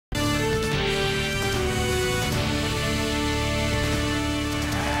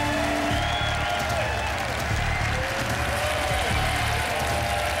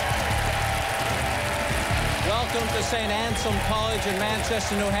St. Anselm College in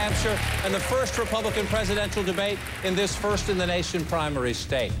Manchester, New Hampshire, and the first Republican presidential debate in this first-in-the-nation primary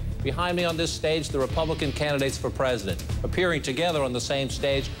state. Behind me on this stage, the Republican candidates for president, appearing together on the same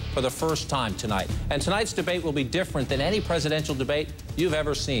stage for the first time tonight. And tonight's debate will be different than any presidential debate you've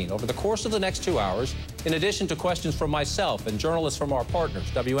ever seen. Over the course of the next 2 hours, in addition to questions from myself and journalists from our partners,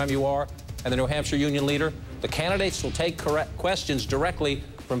 WMUR and the New Hampshire Union Leader, the candidates will take questions directly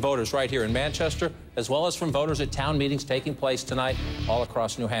from voters right here in Manchester, as well as from voters at town meetings taking place tonight all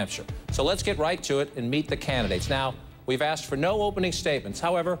across New Hampshire. So let's get right to it and meet the candidates. Now, we've asked for no opening statements.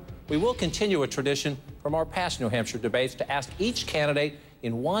 However, we will continue a tradition from our past New Hampshire debates to ask each candidate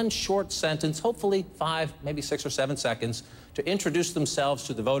in one short sentence, hopefully 5, maybe 6 or 7 seconds, to introduce themselves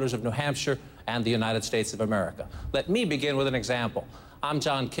to the voters of New Hampshire and the United States of America. Let me begin with an example. I'm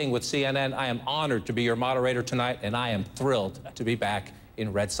John King with CNN. I am honored to be your moderator tonight, and I am thrilled to be back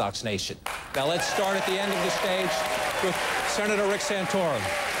in Red Sox Nation. Now let's start at the end of the stage with Senator Rick Santorum.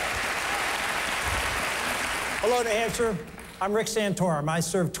 Hello, New Hampshire. I'm Rick Santorum. I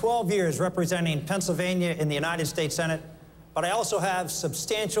served 12 years representing Pennsylvania in the United States Senate, but I also have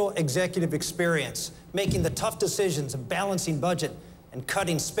substantial executive experience making the tough decisions of balancing budget and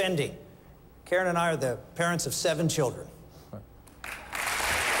cutting spending. Karen and I are the parents of 7 children.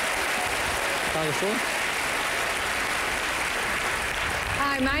 Congresswoman?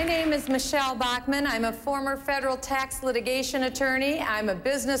 Hi, my name is Michele Bachmann. I'm a former federal tax litigation attorney. I'm a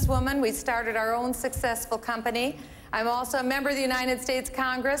businesswoman. We started our own successful company. I'm also a member of the United States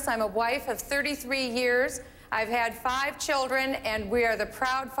Congress. I'm a wife of 33 years. I've had 5 children, and we are the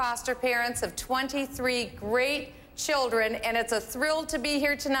proud foster parents of 23 great children, and it's a thrill to be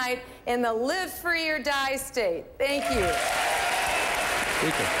here tonight in the live free or die state. Thank you.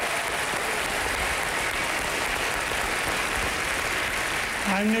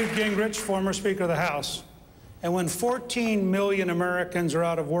 I'm Newt Gingrich, former Speaker of the House. And when 14 million Americans are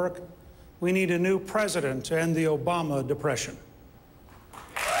out of work, we need a new president to end the Obama depression.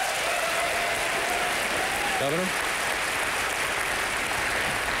 Governor?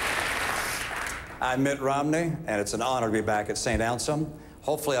 I'm Mitt Romney, and it's an honor to be back at St. Anselm.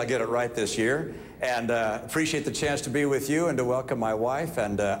 Hopefully I'll get it right this year. And appreciate the chance to be with you and to welcome my wife.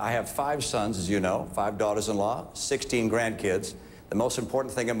 And I have 5 sons, as you know, 5 daughters-in-law, 16 grandkids. The most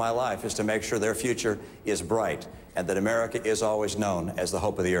important thing in my life is to make sure their future is bright and that America is always known as the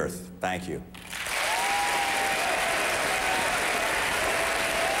hope of the earth. Thank you.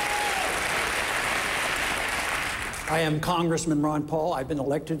 I am Congressman Ron Paul. I've been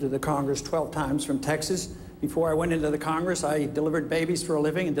elected to the Congress 12 times from Texas. Before I went into the Congress, I delivered babies for a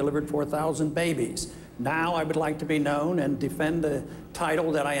living and delivered 4,000 babies. Now I would like to be known and defend the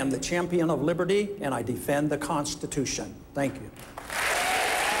title that I am the champion of liberty and I defend the Constitution. Thank you.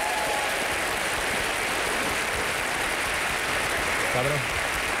 Governor?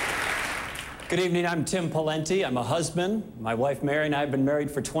 Good evening, I'm Tim Pawlenty. I'm a husband. My wife Mary and I have been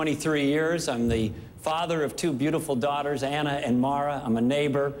married for 23 years. I'm the father of 2 beautiful daughters, Anna and Mara. I'm a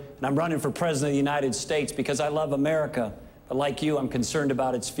neighbor, and I'm running for President of the United States because I love America. But like you, I'm concerned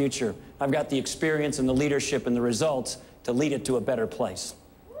about its future. I've got the experience and the leadership and the results to lead it to a better place.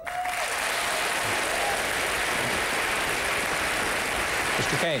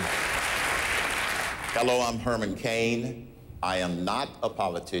 Mr. Cain. Hello, I'm Herman Cain. I am not a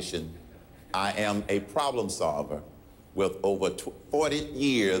politician. I am a problem solver with over 40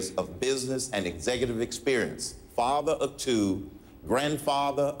 years of business and executive experience, father of 2,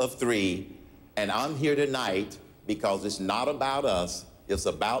 grandfather of 3, and I'm here tonight because it's not about us, it's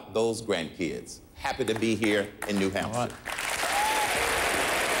about those grandkids. Happy to be here in New Hampshire.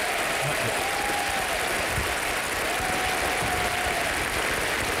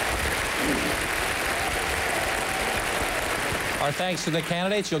 Our thanks to the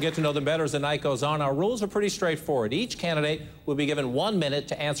candidates. You'll get to know them better as the night goes on. Our rules are pretty straightforward. Each candidate will be given 1 minute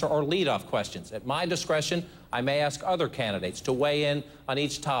to answer our lead-off questions. At my discretion, I may ask other candidates to weigh in on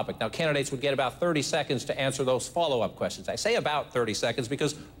each topic. Now, candidates would get about 30 seconds to answer those follow-up questions. I say about 30 seconds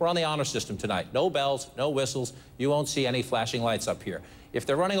because we're on the honor system tonight. No bells, no whistles. You won't see any flashing lights up here. If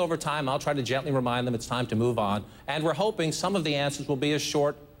they're running over time, I'll try to gently remind them it's time to move on. And we're hoping some of the answers will be as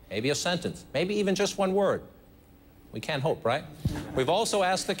short, maybe a sentence, maybe even just 1 word. We can't hope, right? We've also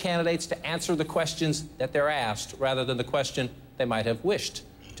asked the candidates to answer the questions that they're asked rather than the question they might have wished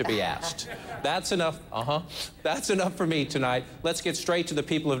to be asked. That's enough. That's enough for me tonight. Let's get straight to the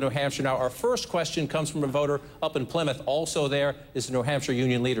people of New Hampshire now. Our first question comes from a voter up in Plymouth. Also there is the New Hampshire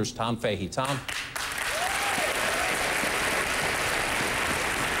Union Leader's Tom Fahey. Tom?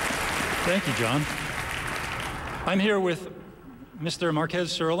 Thank you, John. I'm here with Mr. Marquez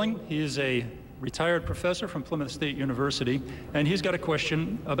Serling. He is a retired professor from Plymouth State University, and he's got a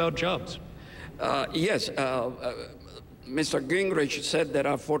question about jobs. Yes, Mr. Gingrich said there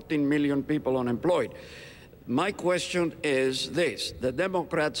are 14 million people unemployed. My question is this. The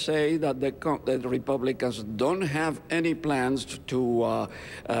Democrats say that the Republicans don't have any plans to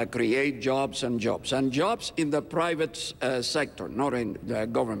create jobs in the private sector, not in the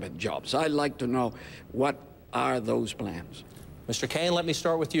government jobs. I'd like to know, what are those plans? Mr. Cain, let me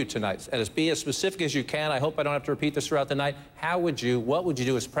start with you tonight. And be as specific as you can. I hope I don't have to repeat this throughout the night. What would you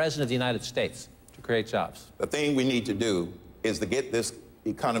do as President of the United States to create jobs? The thing we need to do is to get this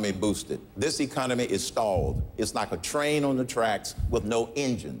economy boosted. This economy is stalled. It's like a train on the tracks with no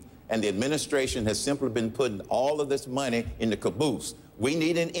engine. And the administration has simply been putting all of this money in the caboose. We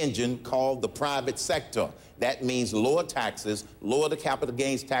need an engine called the private sector. That means lower taxes, lower the capital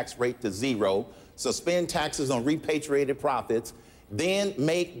gains tax rate to 0, suspend taxes on repatriated profits, then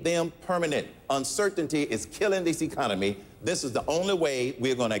make them permanent. Uncertainty is killing this economy. This is the only way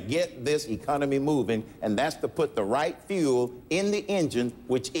we're going to get this economy moving, and that's to put the right fuel in the engine,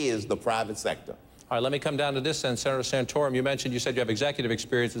 which is the private sector. All right, let me come down to this then. Senator Santorum, you said you have executive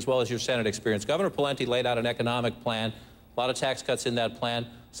experience as well as your Senate experience. Governor Pawlenty laid out an economic plan, a lot of tax cuts in that plan.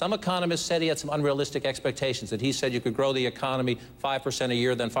 Some economists said he had some unrealistic expectations, that he said you could grow the economy 5% a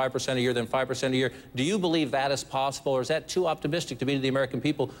year, then 5% a year, then 5% a year. Do you believe that is possible, or is that too optimistic to be to the American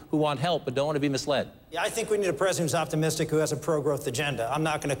people who want help but don't want to be misled? Yeah, I think we need a president who's optimistic, who has a pro-growth agenda. I'm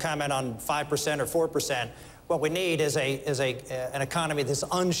not going to comment on 5% or 4%. What we need is an economy that's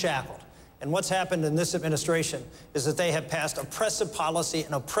unshackled. And what's happened in this administration is that they have passed oppressive policy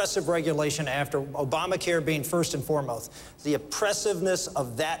and oppressive regulation after Obamacare being first and foremost. The oppressiveness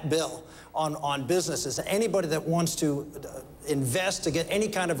of that bill on businesses, anybody that wants to invest to get any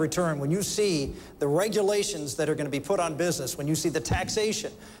kind of return, when you see the regulations that are going to be put on business, when you see the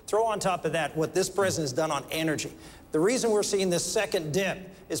taxation, throw on top of that what this president has done on energy. The reason we're seeing this second dip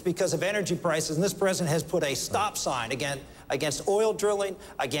is because of energy prices, and this president has put a stop sign against oil drilling,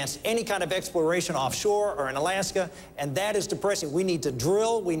 against any kind of exploration offshore or in Alaska, and that is depressing. We need to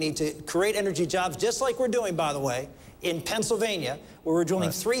drill, we need to create energy jobs, just like we're doing, by the way, in Pennsylvania, where we're drilling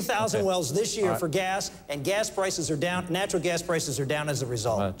 3,000 wells this year for gas, and gas prices are down, natural gas prices are down as a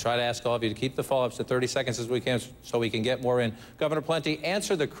result. I'll try to ask all of you to keep the follow-ups to 30 seconds as we can so we can get more in. Governor Pawlenty,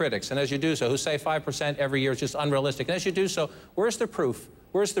 answer the critics, and as you do so, who say 5% every year is just unrealistic. And as you do so, where's the proof?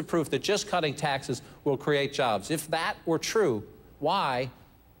 Where's the proof that just cutting taxes will create jobs? If that were true, why,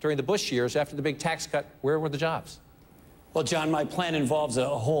 during the Bush years, after the big tax cut, where were the jobs? Well, John, my plan involves a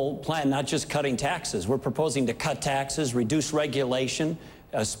whole plan, not just cutting taxes. We're proposing to cut taxes, reduce regulation,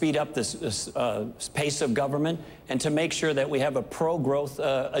 speed up this pace of government, and to make sure that we have a pro-growth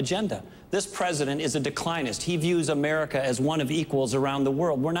agenda. This president is a declinist. He views America as one of equals around the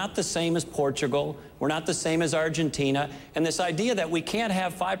world. We're not the same as Portugal. We're not the same as Argentina. And this idea that we can't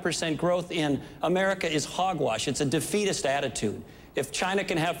have 5% growth in America is hogwash. It's a defeatist attitude. If China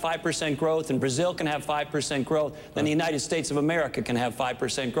can have 5% growth and Brazil can have 5% growth, then the United States of America can have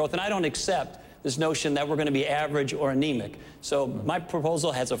 5% growth. And I don't accept this notion that we're going to be average or anemic. So my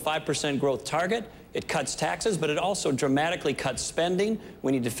proposal has a 5% growth target. It cuts taxes, but it also dramatically cuts spending.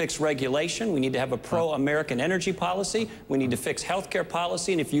 We need to fix regulation. We need to have a pro-American energy policy. We need to fix health care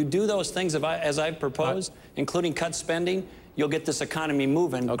policy. And if you do those things as I've proposed, including cut spending, you'll get this economy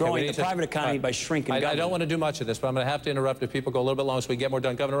moving, growing the private economy by shrinking government. I don't want to do much of this, but I'm going to have to interrupt if people go a little bit long so we get more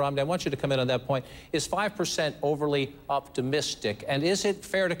done. Governor Romney, I want you to come in on that point. Is 5% overly optimistic? And is it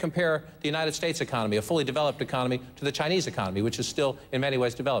fair to compare the United States economy, a fully developed economy, to the Chinese economy, which is still, in many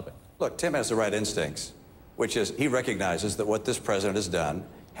ways, developing? Look, Tim has the right instincts, which is he recognizes that what this president has done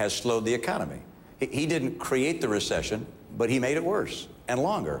has slowed the economy. He didn't create the recession, but he made it worse and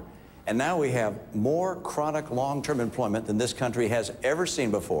longer. And now we have more chronic long-term employment than this country has ever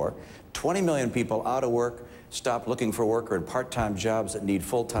seen before. 20 million people out of work, stopped looking for work, or in part-time jobs that need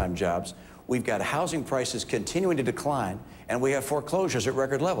full-time jobs. We've got housing prices continuing to decline, and we have foreclosures at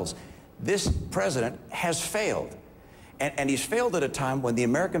record levels. This president has failed. And he's failed at a time when the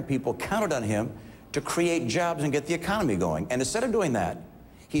American people counted on him to create jobs and get the economy going. And instead of doing that,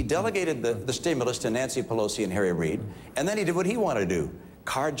 he delegated the stimulus to Nancy Pelosi and Harry Reid, and then he did what he wanted to do.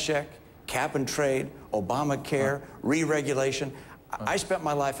 Card check, cap and trade, Obamacare, re-regulation. I spent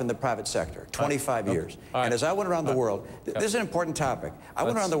my life in the private sector, 25 years. And as I went around the world, this is an important topic. I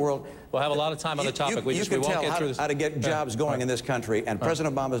went around the world. We'll have a lot of time on the topic. You can tell how to get jobs going in this country, and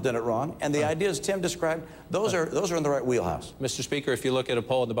President Obama's done it wrong. And the ideas Tim described, those are in the right wheelhouse. Mr. Speaker, if you look at a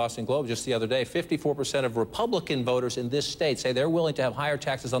poll in the Boston Globe just the other day, 54% of Republican voters in this state say they're willing to have higher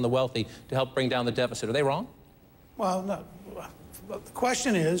taxes on the wealthy to help bring down the deficit. Are they wrong? Well, no. the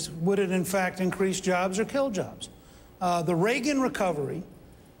question is, would it in fact increase jobs or kill jobs? The Reagan recovery,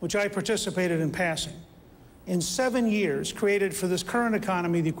 which I participated in passing, in 7 years created for this current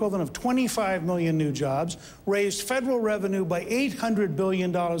economy the equivalent of 25 million new jobs, raised federal revenue by $800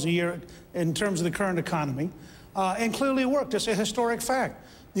 billion a year in terms of the current economy, and clearly worked. It's a historic fact.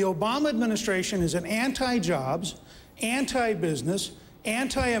 The Obama administration is an anti-jobs, anti-business,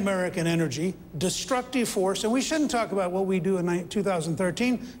 anti-American energy, destructive force, and we shouldn't talk about what we do in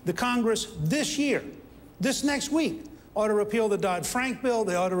 2013. The Congress this year, this next week, ought to repeal the Dodd-Frank bill.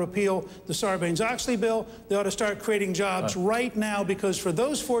 They ought to repeal the Sarbanes-Oxley bill. They ought to start creating jobs right now, because for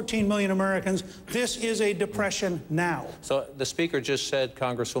those 14 million Americans, this is a depression now. So the Speaker just said,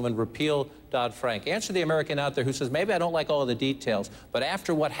 Congresswoman, repeal Dodd-Frank. Answer the American out there who says, maybe I don't like all of the details, but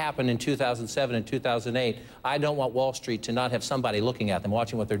after what happened in 2007 and 2008, I don't want Wall Street to not have somebody looking at them,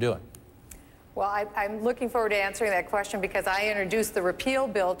 watching what they're doing. Well, I'm looking forward to answering that question, because I introduced the repeal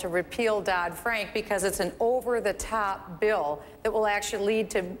bill to repeal Dodd-Frank because it's an over-the-top bill that will actually lead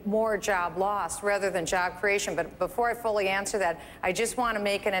to more job loss rather than job creation. But before I fully answer that, I just want to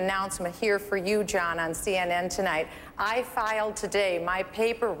make an announcement here for you, John, on CNN tonight. I filed today my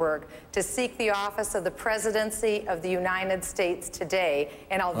paperwork to seek the office of the Presidency of the United States today,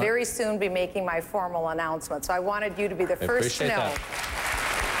 and I'll very soon be making my formal announcement. So I wanted you to be the first to know. That.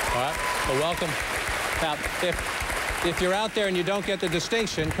 All right, well, welcome. Now, if you're out there and you don't get the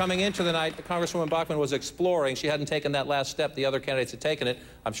distinction, coming into the night, Congresswoman Bachmann was exploring. She hadn't taken that last step. The other candidates had taken it.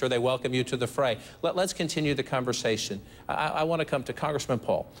 I'm sure they welcome you to the fray. Let's continue the conversation. I want to come to Congressman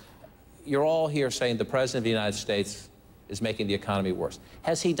Paul. You're all here saying the President of the United States is making the economy worse.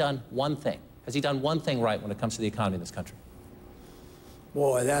 Has he done one thing? Has he done one thing right when it comes to the economy in this country?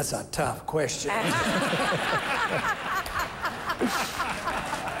 Boy, that's a tough question.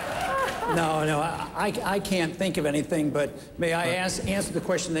 No, I can't think of anything, but may I answer the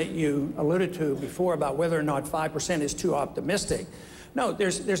question that you alluded to before about whether or not 5% is too optimistic. No,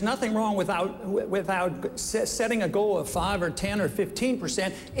 there's nothing wrong without setting a goal of 5 or 10 or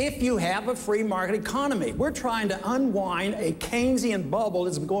 15% if you have a free market economy. We're trying to unwind a Keynesian bubble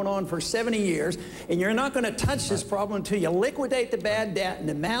that's been going on for 70 years, and you're not going to touch this problem until you liquidate the bad debt and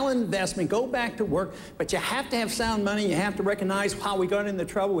the malinvestment, go back to work. But you have to have sound money. You have to recognize how we got into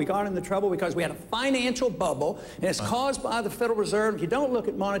trouble. We got into trouble because we had a financial bubble, and it's caused by the Federal Reserve. If you don't look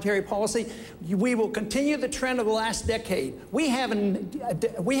at monetary policy, we will continue the trend of the last decade. We haven't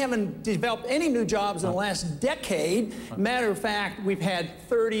developed any new jobs in the last decade. Matter of fact, we've had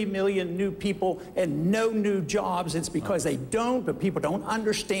 30 million new people and no new jobs. It's because they don't, but people don't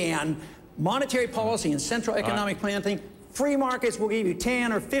understand monetary policy and central economic planning. Free markets will give you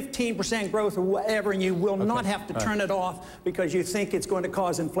 10 or 15% growth or whatever, and you will not have to turn it off because you think it's going to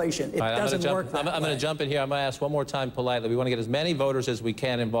cause inflation. It doesn't work that way. I'm going to jump in here. I'm going to ask one more time politely. We want to get as many voters as we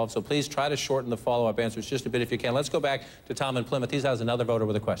can involved, so please try to shorten the follow-up answers just a bit if you can. Let's go back to Tom in Plymouth. He has another voter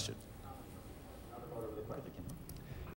with a question.